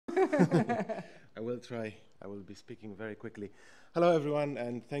I will try. I will be speaking very quickly. Hello, everyone,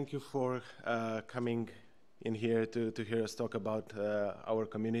 and thank you for coming in here to hear us talk about our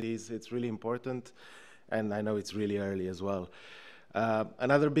communities. It's really important, and I know it's really early as well.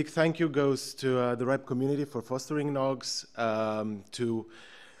 Another big thank you goes to the RIPE community for fostering NOGs, to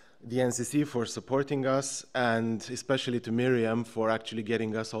the NCC for supporting us, and especially to Miriam for actually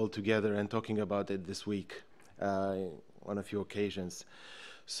getting us all together and talking about it this week on a few occasions.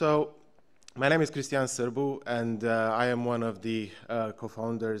 So, my name is Cristian Sirbu, and I am one of the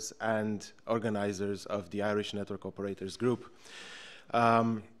co-founders and organizers of the Irish Network Operators Group.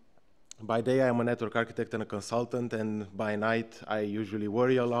 By day, I'm a network architect and a consultant, and by night, I usually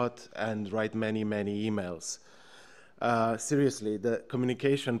worry a lot and write many, many emails. Seriously, the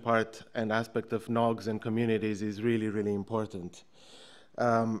communication part and aspect of NOGs and communities is really, really important.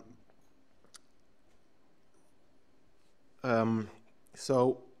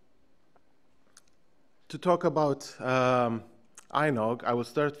 So, to talk about iNOG, I will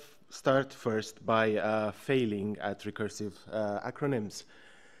start first by failing at recursive acronyms.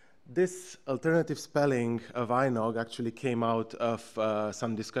 This alternative spelling of iNOG actually came out of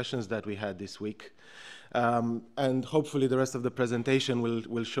some discussions that we had this week. And hopefully the rest of the presentation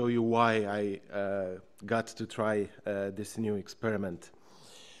will show you why I got to try this new experiment.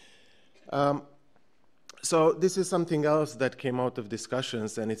 So this is something else that came out of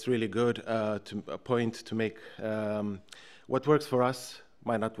discussions, and it's really good to a point to make. What works for us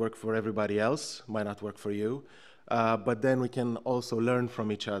might not work for everybody else, might not work for you, but then we can also learn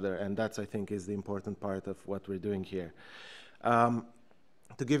from each other, and that's, I think, is the important part of what we're doing here.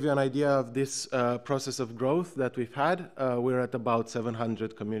 To give you an idea of this process of growth that we've had, we're at about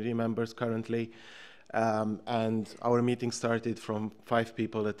 700 community members currently. And our meeting started from 5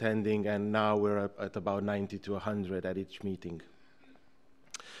 people attending, and now we're at about 90 to 100 at each meeting.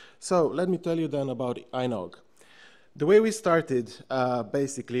 So let me tell you then about iNOG. The way we started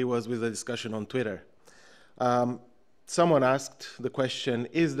basically was with a discussion on Twitter. Someone asked the question,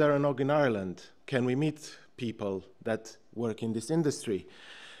 is there a NOG in Ireland? Can we meet people that work in this industry?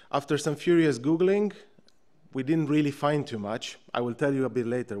 After some furious Googling, we didn't really find too much. I will tell you a bit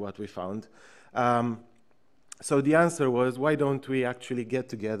later what we found. So the answer was, why don't we actually get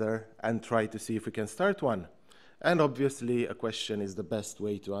together and try to see if we can start one? And obviously, a question is the best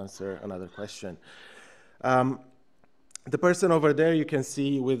way to answer another question. The person over there you can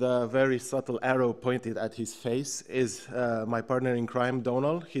see with a very subtle arrow pointed at his face is my partner in crime,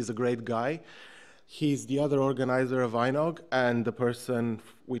 Donald. He's a great guy. He's the other organizer of iNOG and the person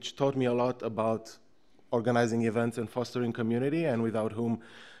which taught me a lot about organizing events and fostering community, and without whom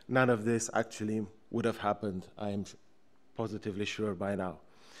none of this actually would have happened, I am positively sure by now.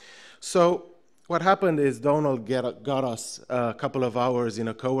 So what happened is Donald got us a couple of hours in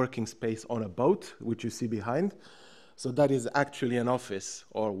a co-working space on a boat, which you see behind. So that is actually an office,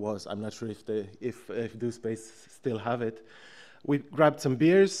 or was. I'm not sure if Do Space still have it. We grabbed some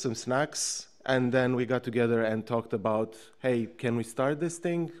beers, some snacks, and then we got together and talked about, hey, can we start this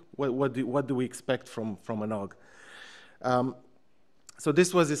thing? What do we expect from a NOG? So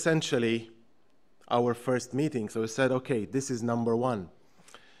this was essentially our first meeting. So we said, okay, this is number one.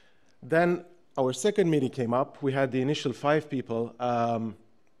 Then our second meeting came up. We had the initial 5 people,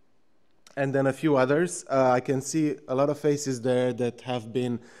 and then a few others. I can see a lot of faces there that have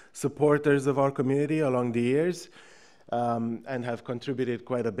been supporters of our community along the years and have contributed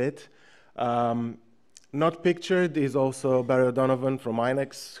quite a bit. Not pictured is also Barry O'Donovan from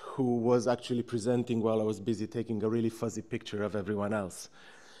iNEX, who was actually presenting while I was busy taking a really fuzzy picture of everyone else.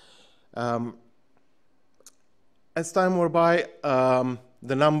 As time went by,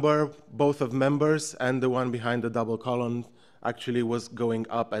 the number, both of members and the one behind the double column, actually was going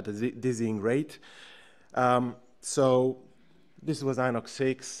up at a dizzying rate. So this was iNOG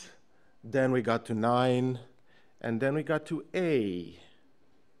 6, then we got to 9, and then we got to A.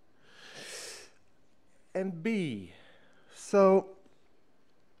 And B. So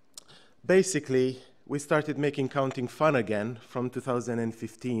basically, we started making counting fun again from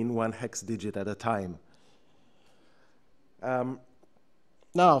 2015, 1 hex digit at a time.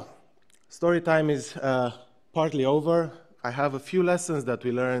 Now, story time is partly over. I have a few lessons that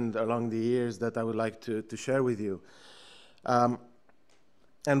we learned along the years that I would like to share with you.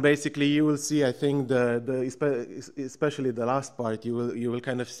 And basically, you will see, I think, especially the last part, you will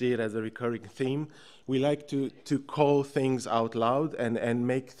kind of see it as a recurring theme. We like to call things out loud and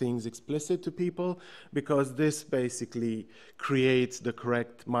make things explicit to people, because this basically creates the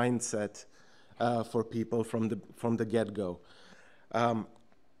correct mindset for people from the get-go.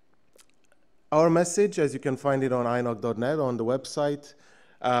 Our message, as you can find it on inog.net on the website,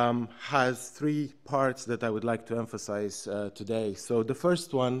 has three parts that I would like to emphasize today. So the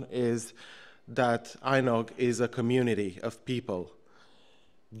first one is that iNOG is a community of people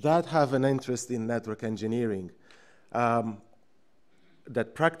that have an interest in network engineering,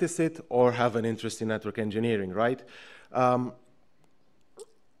 that practice it or have an interest in network engineering, right?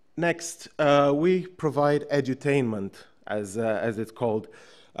 Next, we provide edutainment, as it's called.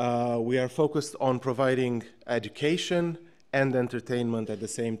 We are focused on providing education and entertainment at the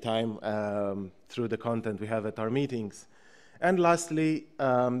same time through the content we have at our meetings. And lastly,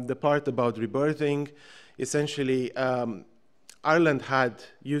 the part about rebirthing. Essentially, Ireland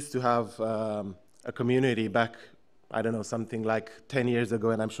used to have a community back, I don't know, something like 10 years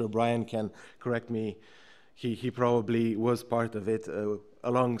ago, and I'm sure Brian can correct me. He probably was part of it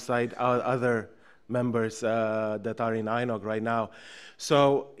alongside our other members that are in iNOG right now.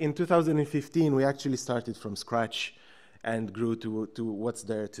 So in 2015, we actually started from scratch and grew to what's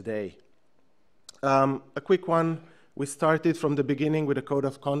there today. A quick one, we started from the beginning with a code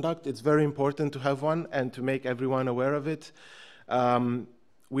of conduct. It's very important to have one and to make everyone aware of it.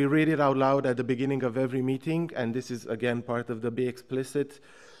 We read it out loud at the beginning of every meeting, and this is, again, part of the Be Explicit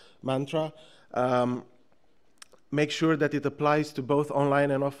mantra. Make sure that it applies to both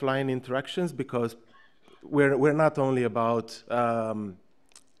online and offline interactions, because we're not only about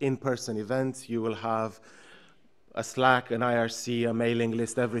in-person events. You will have a Slack, an IRC, a mailing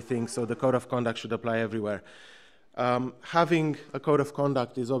list, everything, so the code of conduct should apply everywhere. Having a code of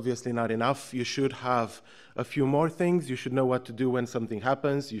conduct is obviously not enough. You should have a few more things. You should know what to do when something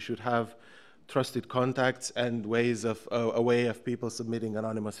happens. You should have trusted contacts and ways of a way of people submitting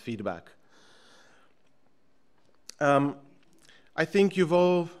anonymous feedback. I think you've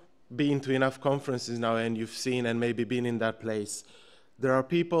all been to enough conferences now, and you've seen and maybe been in that place. There are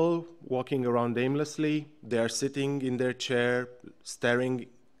people walking around aimlessly. They are sitting in their chair, staring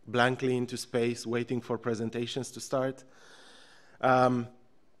blankly into space, waiting for presentations to start,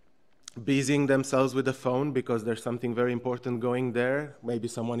 busying themselves with the phone because there's something very important going there. Maybe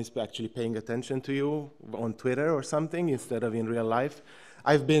someone is actually paying attention to you on Twitter or something instead of in real life.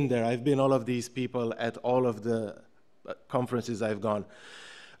 I've been there. I've been all of these people at all of the conferences I've gone.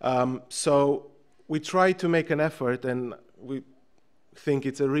 So we try to make an effort, and we think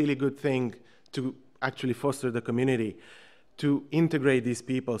it's a really good thing to actually foster the community, to integrate these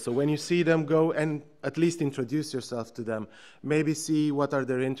people. So when you see them, go and at least introduce yourself to them. Maybe see what are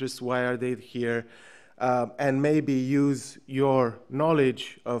their interests, why are they here, and maybe use your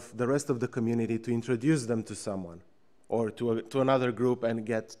knowledge of the rest of the community to introduce them to someone or to another group and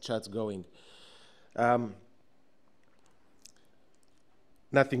get chats going.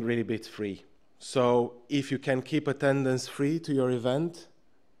 Nothing really beats free. So if you can keep attendance free to your event,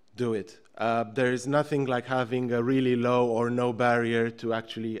 do it. There is nothing like having a really low or no barrier to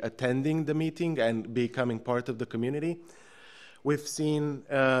actually attending the meeting and becoming part of the community. We've seen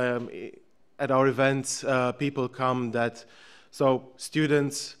at our events, people come so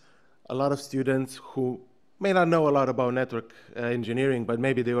students, a lot of students who may not know a lot about network engineering, but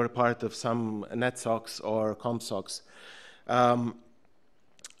maybe they were part of some NetSocs or CompSocs.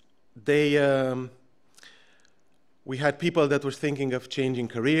 We had people that were thinking of changing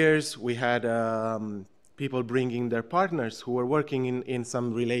careers. We had people bringing their partners who were working in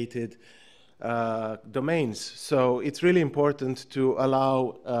some related domains. So it's really important to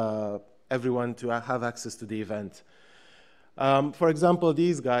allow everyone to have access to the event. For example,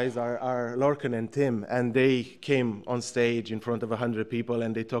 these guys are Lorcan and Tim, and they came on stage in front of 100 people,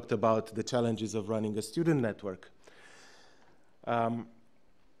 and they talked about the challenges of running a student network.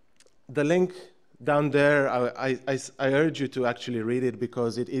 The link down there, I urge you to actually read it,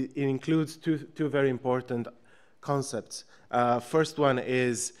 because it includes two very important concepts. First one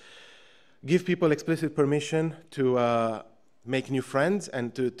is give people explicit permission to make new friends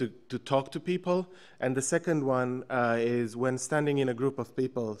and to talk to people. And the second one is when standing in a group of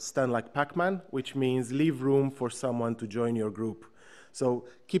people, stand like Pac-Man, which means leave room for someone to join your group. So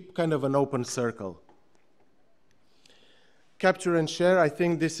keep kind of an open circle. Capture and share, I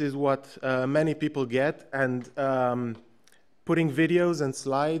think this is what many people get, and putting videos and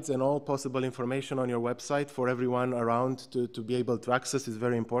slides and all possible information on your website for everyone around to be able to access is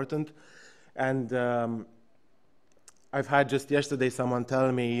very important. And I've had just yesterday someone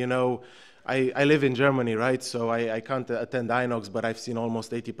tell me, you know, I live in Germany, right? So I can't attend iNOGs, but I've seen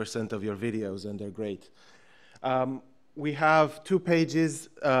almost 80% of your videos, and they're great. We have 2 pages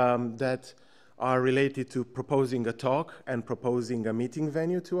that are related to proposing a talk and proposing a meeting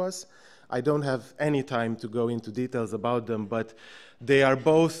venue to us. I don't have any time to go into details about them, but they are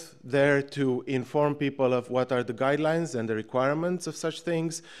both there to inform people of what are the guidelines and the requirements of such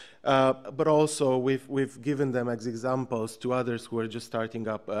things, but also we've given them as examples to others who are just starting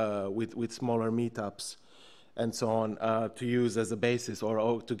up with smaller meetups and so on, to use as a basis,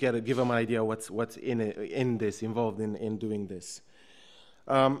 or to give them an idea what's involved in doing this.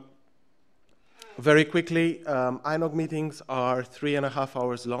 Very quickly, iNOG meetings are 3.5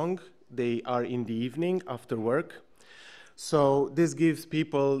 hours long. They are in the evening after work. So this gives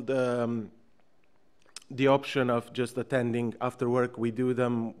people the option of just attending after work. We do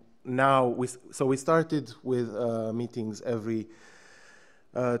them now. So we started with meetings every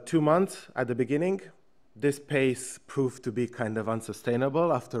 2 months at the beginning. This pace proved to be kind of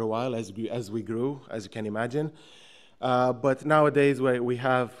unsustainable after a while as we grew, as you can imagine. But nowadays we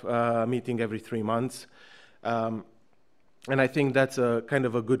have a meeting every 3 months. And I think that's a kind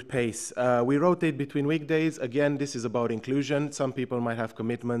of a good pace. We rotate between weekdays. Again, this is about inclusion. Some people might have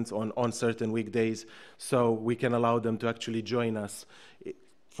commitments on certain weekdays, so we can allow them to actually join us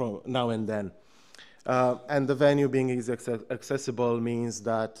from now and then. And the venue being accessible means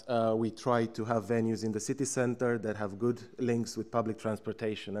that we try to have venues in the city center that have good links with public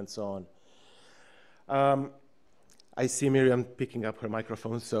transportation and so on. I see Miriam picking up her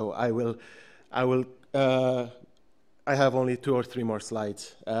microphone, so I have only 2 or 3 more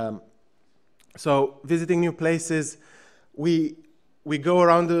slides. So visiting new places, we go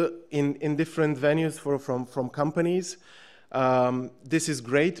around in different venues from companies. This is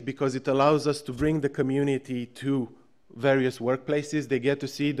great because it allows us to bring the community to various workplaces. They get to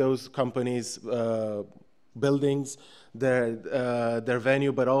see those companies' buildings, their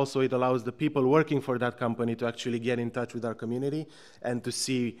venue, but also it allows the people working for that company to actually get in touch with our community and to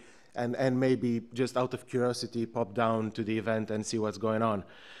see and maybe just out of curiosity pop down to the event and see what's going on.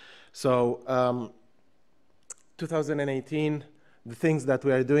 So 2018, the things that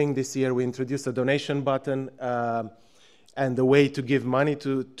we are doing this year, we introduced a donation button and a way to give money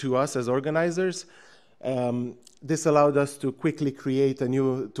to us as organizers. This allowed us to quickly create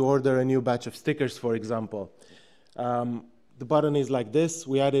to order a new batch of stickers, for example. The button is like this.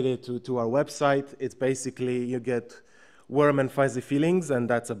 We added it to our website. It's basically, you get warm and fuzzy feelings, and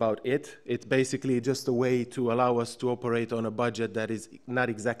that's about it. It's basically just a way to allow us to operate on a budget that is not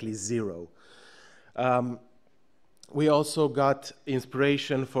exactly zero. We also got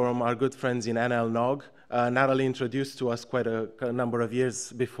inspiration from our good friends in iNOG. Natalie introduced to us quite a number of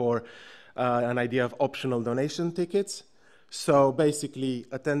years before an idea of optional donation tickets. So basically,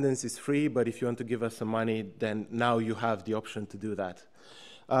 attendance is free, but if you want to give us some money, then now you have the option to do that.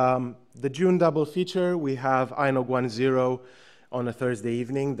 The June double feature, we have iNOG 1.0 on a Thursday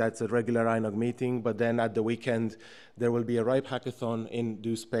evening. That's a regular iNOG meeting, but then at the weekend, there will be a RIPE hackathon in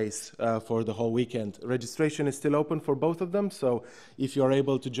Do Space for the whole weekend. Registration is still open for both of them, so if you're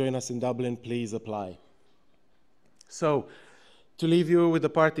able to join us in Dublin, please apply. So, to leave you with a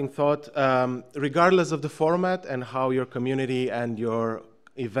parting thought, regardless of the format and how your community and your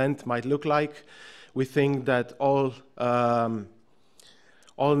event might look like, we think that all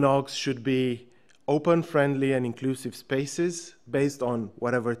NOGs should be open, friendly, and inclusive spaces based on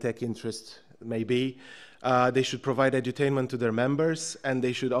whatever tech interest may be. They should provide edutainment to their members, and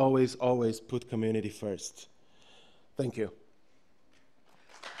they should always, always put community first. Thank you.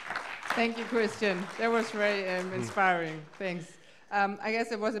 Thank you, Cristian. That was very inspiring. Thanks. I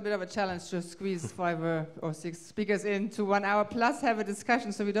guess it was a bit of a challenge to squeeze 5 or 6 speakers into 1 hour plus have a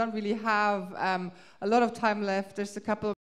discussion, so we don't really have a lot of time left. There's a couple